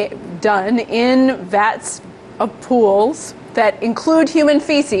often done in vats of pools that include human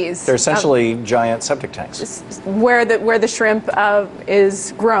feces. They're essentially giant septic tanks. Where the shrimp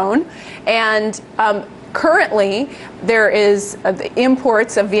is grown. And currently, there is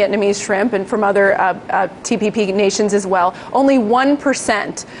imports of Vietnamese shrimp and from other TPP nations as well. Only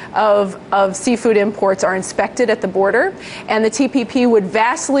 1% of seafood imports are inspected at the border, and the TPP would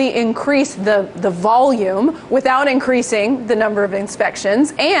vastly increase the volume without increasing the number of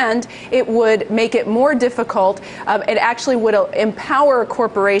inspections, and it would make it more difficult. It actually would empower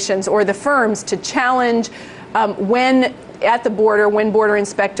corporations or the firms to challenge when at the border, when border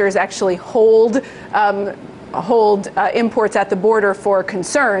inspectors actually hold imports at the border for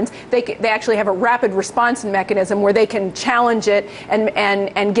concerns, they actually have a rapid response mechanism where they can challenge it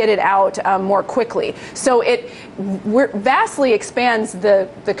and get it out more quickly. So it vastly expands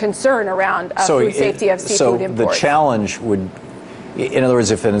the concern around food safety of seafood imports. So the challenge would, in other words,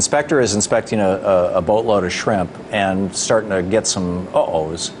 if an inspector is inspecting a boatload of shrimp and starting to get some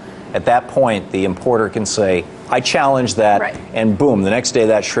uh-ohs, at that point the importer can say, I challenge that, right. And boom, the next day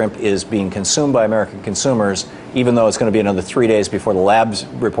that shrimp is being consumed by American consumers, even though it's going to be another 3 days before the lab's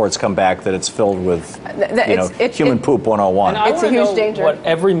reports come back that it's filled with human poop 101. And it's a huge danger. What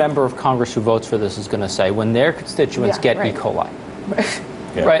every member of Congress who votes for this is going to say when their constituents get right. E. coli.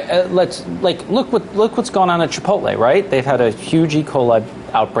 Yeah. Right. Look what's gone on at Chipotle. Right. They've had a huge E. coli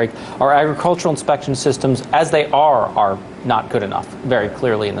outbreak. Our agricultural inspection systems, as they are not good enough. Very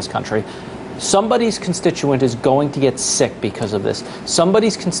clearly in this country. Somebody's constituent is going to get sick because of this.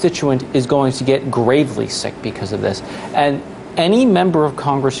 Somebody's constituent is going to get gravely sick because of this. And any member of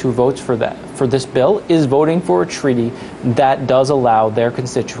Congress who votes for this bill is voting for a treaty that does allow their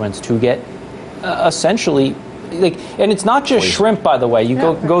constituents to get essentially, and it's not just shrimp, by the way. You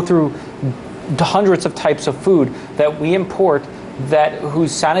go through hundreds of types of food that we import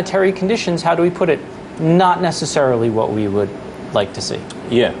whose sanitary conditions, how do we put it, not necessarily what we would like to see.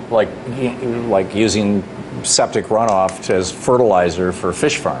 Yeah, like using septic runoff as fertilizer for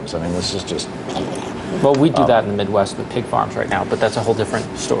fish farms. I mean, this is just... Well, we do that in the Midwest with pig farms right now, but that's a whole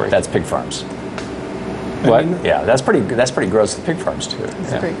different story. That's pig farms. What? Yeah, that's pretty gross, the pig farms, too.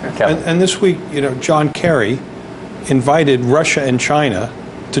 It's pretty gross. And this week, John Kerry invited Russia and China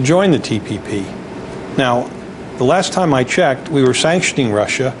to join the TPP. Now, the last time I checked, we were sanctioning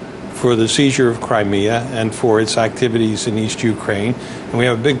Russia for the seizure of Crimea and for its activities in East Ukraine. And we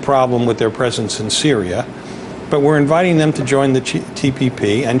have a big problem with their presence in Syria. But we're inviting them to join the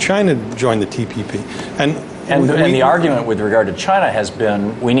TPP and China to join the TPP. And the argument with regard to China has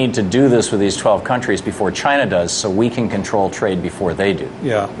been, we need to do this with these 12 countries before China does, so we can control trade before they do.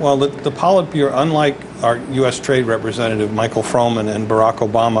 Yeah, well, the Politburo, unlike our U.S. Trade Representative Michael Froman and Barack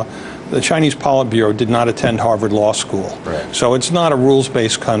Obama, the Chinese Politburo did not attend Harvard Law School. Right. So it's not a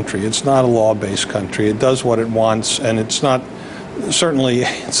rules-based country. It's not a law-based country. It does what it wants, and it's not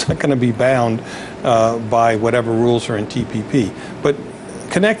going to be bound by whatever rules are in TPP. But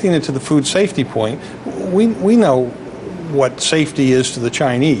connecting it to the food safety point, we know what safety is to the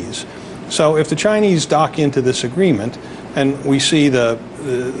Chinese. So if the Chinese dock into this agreement and we see the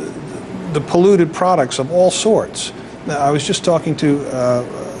polluted products of all sorts. I was just talking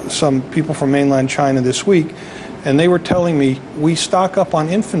to some people from mainland China this week, and they were telling me we stock up on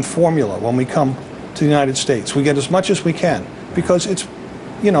infant formula when we come to the United States. We get as much as we can because it's,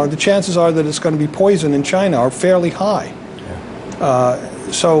 the chances are that it's going to be poison in China are fairly high.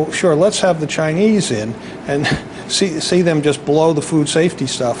 So sure, let's have the Chinese in and see them just blow the food safety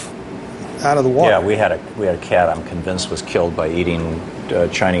stuff out of the water. Yeah, we had a cat I'm convinced was killed by eating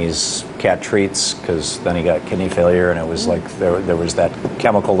Chinese cat treats, because then he got kidney failure, and it was like there was that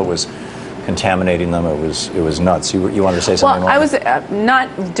chemical that was contaminating them. It was nuts. You wanted to say something? Well, I was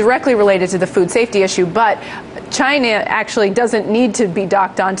not directly related to the food safety issue, but China actually doesn't need to be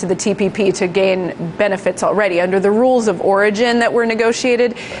docked onto the TPP to gain benefits already. Under the rules of origin that were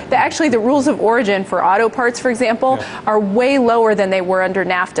negotiated, actually the rules of origin for auto parts, for example, are way lower than they were under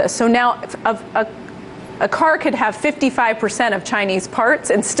NAFTA. So now a car could have 55% of Chinese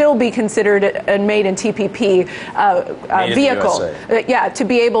parts and still be considered a made in TPP vehicle. To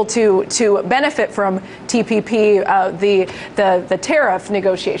be able to benefit from TPP, the tariff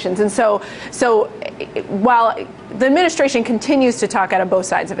negotiations. And so while the administration continues to talk out of both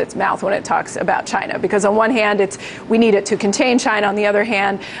sides of its mouth when it talks about China, because on one hand we need it to contain China, on the other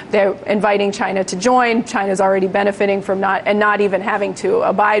hand they're inviting China to join. China's already benefiting from not even having to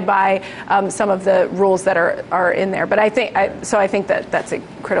abide by some of the rules that are in there. But I think that's a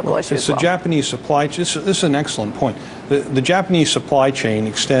critical issue as well. The Japanese supply chain. This is an excellent point. The Japanese supply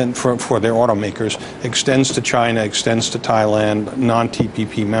chain for their automakers extends to China, extends to Thailand,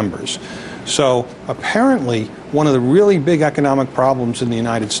 non-TPP members. So apparently one of the really big economic problems in the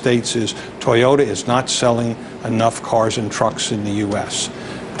United States is Toyota is not selling enough cars and trucks in the U.S.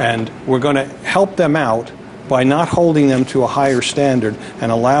 And we're going to help them out by not holding them to a higher standard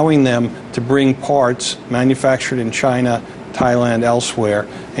and allowing them to bring parts manufactured in China, Thailand, elsewhere,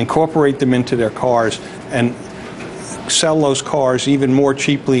 incorporate them into their cars, and sell those cars even more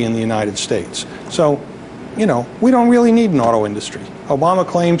cheaply in the United States. So, we don't really need an auto industry. Obama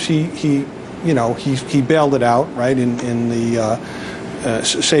claims he bailed it out, right, in the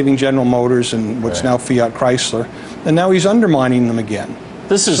saving General Motors and what's now Fiat Chrysler, and now he's undermining them again.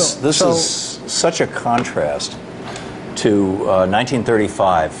 This is such a contrast to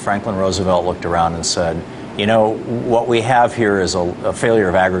 1935. Franklin Roosevelt looked around and said, what we have here is a failure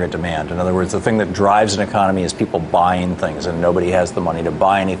of aggregate demand. In other words, the thing that drives an economy is people buying things, and nobody has the money to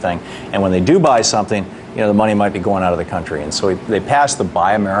buy anything. And when they do buy something, the money might be going out of the country. And so they passed the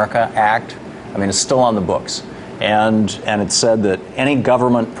Buy America Act. I mean, it's still on the books. And it said that any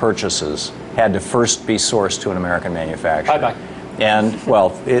government purchases had to first be sourced to an American manufacturer. Bye-bye. And,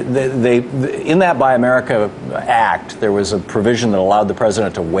 in that Buy America Act, there was a provision that allowed the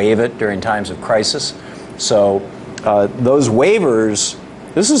president to waive it during times of crisis. So those waivers,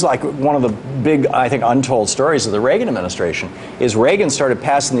 this is like one of the big, I think, untold stories of the Reagan administration, is Reagan started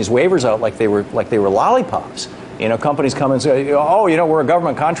passing these waivers out like they were lollipops. Companies come and say, we're a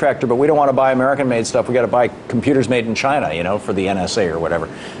government contractor, but we don't want to buy American-made stuff. We got to buy computers made in China, for the NSA or whatever.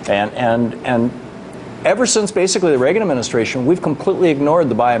 And ever since basically the Reagan administration, we've completely ignored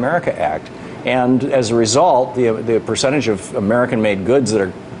the Buy America Act. And as a result, the percentage of American-made goods that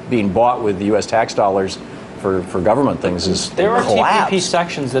are being bought with the U.S. tax dollars for government things is There are collapsed. TPP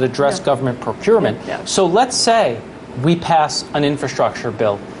sections that address government procurement. So let's say we pass an infrastructure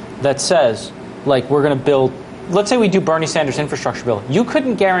bill that says like we're going to build, let's say we do Bernie Sanders' infrastructure bill, you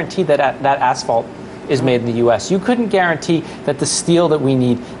couldn't guarantee that that asphalt is made in the U.S. You couldn't guarantee that the steel that we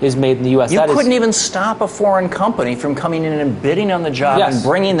need is made in the U.S. You couldn't even stop a foreign company from coming in and bidding on the job and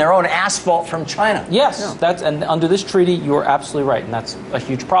bringing their own asphalt from China. Yes, and under this treaty, you are absolutely right, and that's a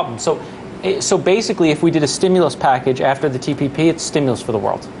huge problem. So basically, if we did a stimulus package after the TPP, it's stimulus for the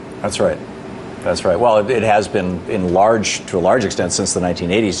world. That's right. That's right. Well, it has been to a large extent since the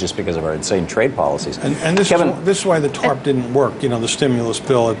 1980s, just because of our insane trade policies. And this is why the TARP didn't work. The stimulus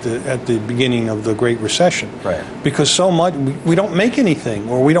bill at the beginning of the Great Recession. Right. Because so much we don't make anything,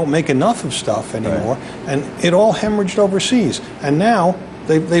 or we don't make enough of stuff anymore, and it all hemorrhaged overseas. And now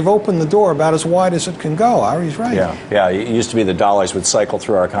they've opened the door about as wide as it can go. Ari's right. Yeah. It used to be the dollars would cycle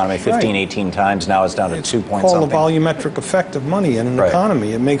through our economy 15, 18 times. Now it's down to 2 point something. It's called the volumetric effect of money in an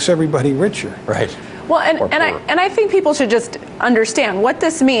economy. It makes everybody richer. Right. Well, and I think people should just understand what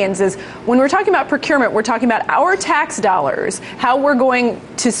this means is when we're talking about procurement, we're talking about our tax dollars, how we're going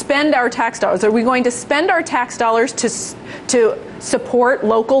to spend our tax dollars. Are we going to spend our tax dollars to support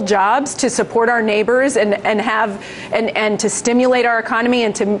local jobs, to support our neighbors and to stimulate our economy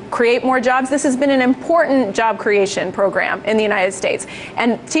and to create more jobs? This has been an important job creation program in the United States.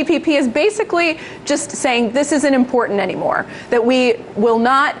 And TPP is basically just saying this isn't important anymore, that we will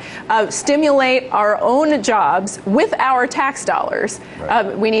not stimulate our own jobs with our tax dollars.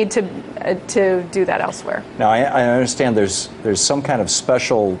 Right. We need to do that elsewhere. Now, I understand there's some kind of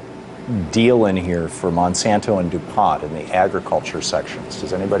special deal in here for Monsanto and DuPont in the agriculture sections.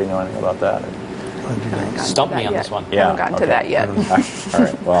 Does anybody know anything about that? Stump me on this one. Yeah, I haven't gotten to that yet. All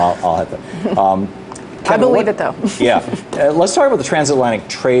right. Well, I'll have to. I believe it, though. Yeah. Let's talk about the Transatlantic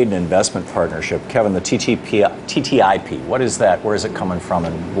Trade and Investment Partnership. Kevin, the TTIP, what is that? Where is it coming from?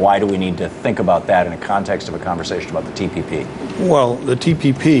 And why do we need to think about that in a context of a conversation about the TPP? Well, the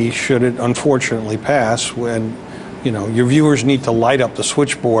TPP, should it unfortunately pass, when your viewers need to light up the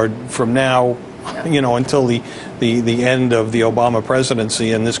switchboard from now, until the end of the Obama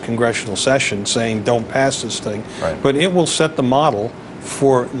presidency and this congressional session, saying don't pass this thing. Right. But it will set the model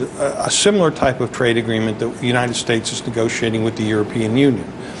for a similar type of trade agreement that the United States is negotiating with the European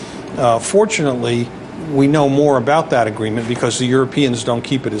Union. Fortunately, we know more about that agreement because the Europeans don't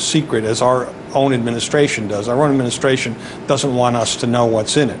keep it as secret as our own administration does. Our own administration doesn't want us to know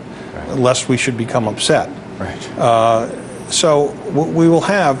what's in it, lest we should become upset. Right. So we will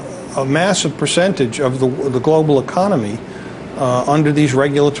have a massive percentage of the global economy under these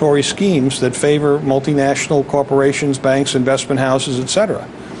regulatory schemes that favor multinational corporations, banks, investment houses, etc.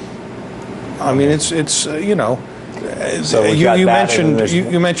 I mean, So you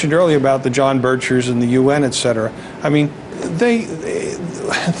mentioned earlier about the John Birchers and the UN, etc. I mean, this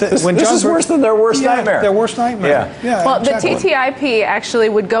is worse than their worst nightmare. Their worst nightmare. Yeah. Well, exactly. the TTIP actually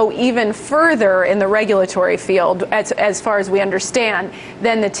would go even further in the regulatory field, as far as we understand,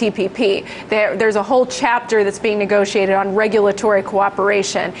 than the TPP. There's a whole chapter that's being negotiated on regulatory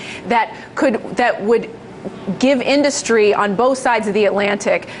cooperation that would give industry on both sides of the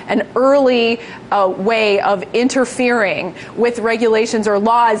Atlantic an early way of interfering with regulations or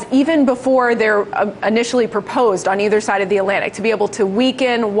laws even before they're initially proposed on either side of the Atlantic, to be able to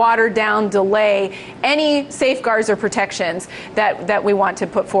weaken, water down, delay any safeguards or protections that we want to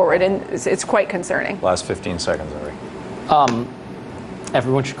put forward. And it's quite concerning. Last 15 seconds, Ari.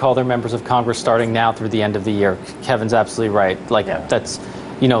 Everyone should call their members of Congress starting now through the end of the year. Kevin's absolutely right. That's...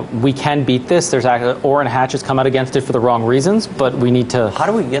 we can beat this. There's Orrin Hatch has come out against it for the wrong reasons, but we need to... How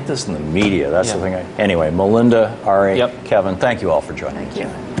do we get this in the media? That's the thing. Anyway, Melinda, Ari, Kevin, thank you all for joining me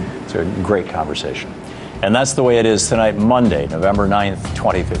today. It's a great conversation. And that's the way it is tonight, Monday, November 9th,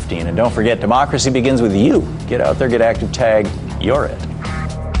 2015. And don't forget, democracy begins with you. Get out there, get active, tag, you're it.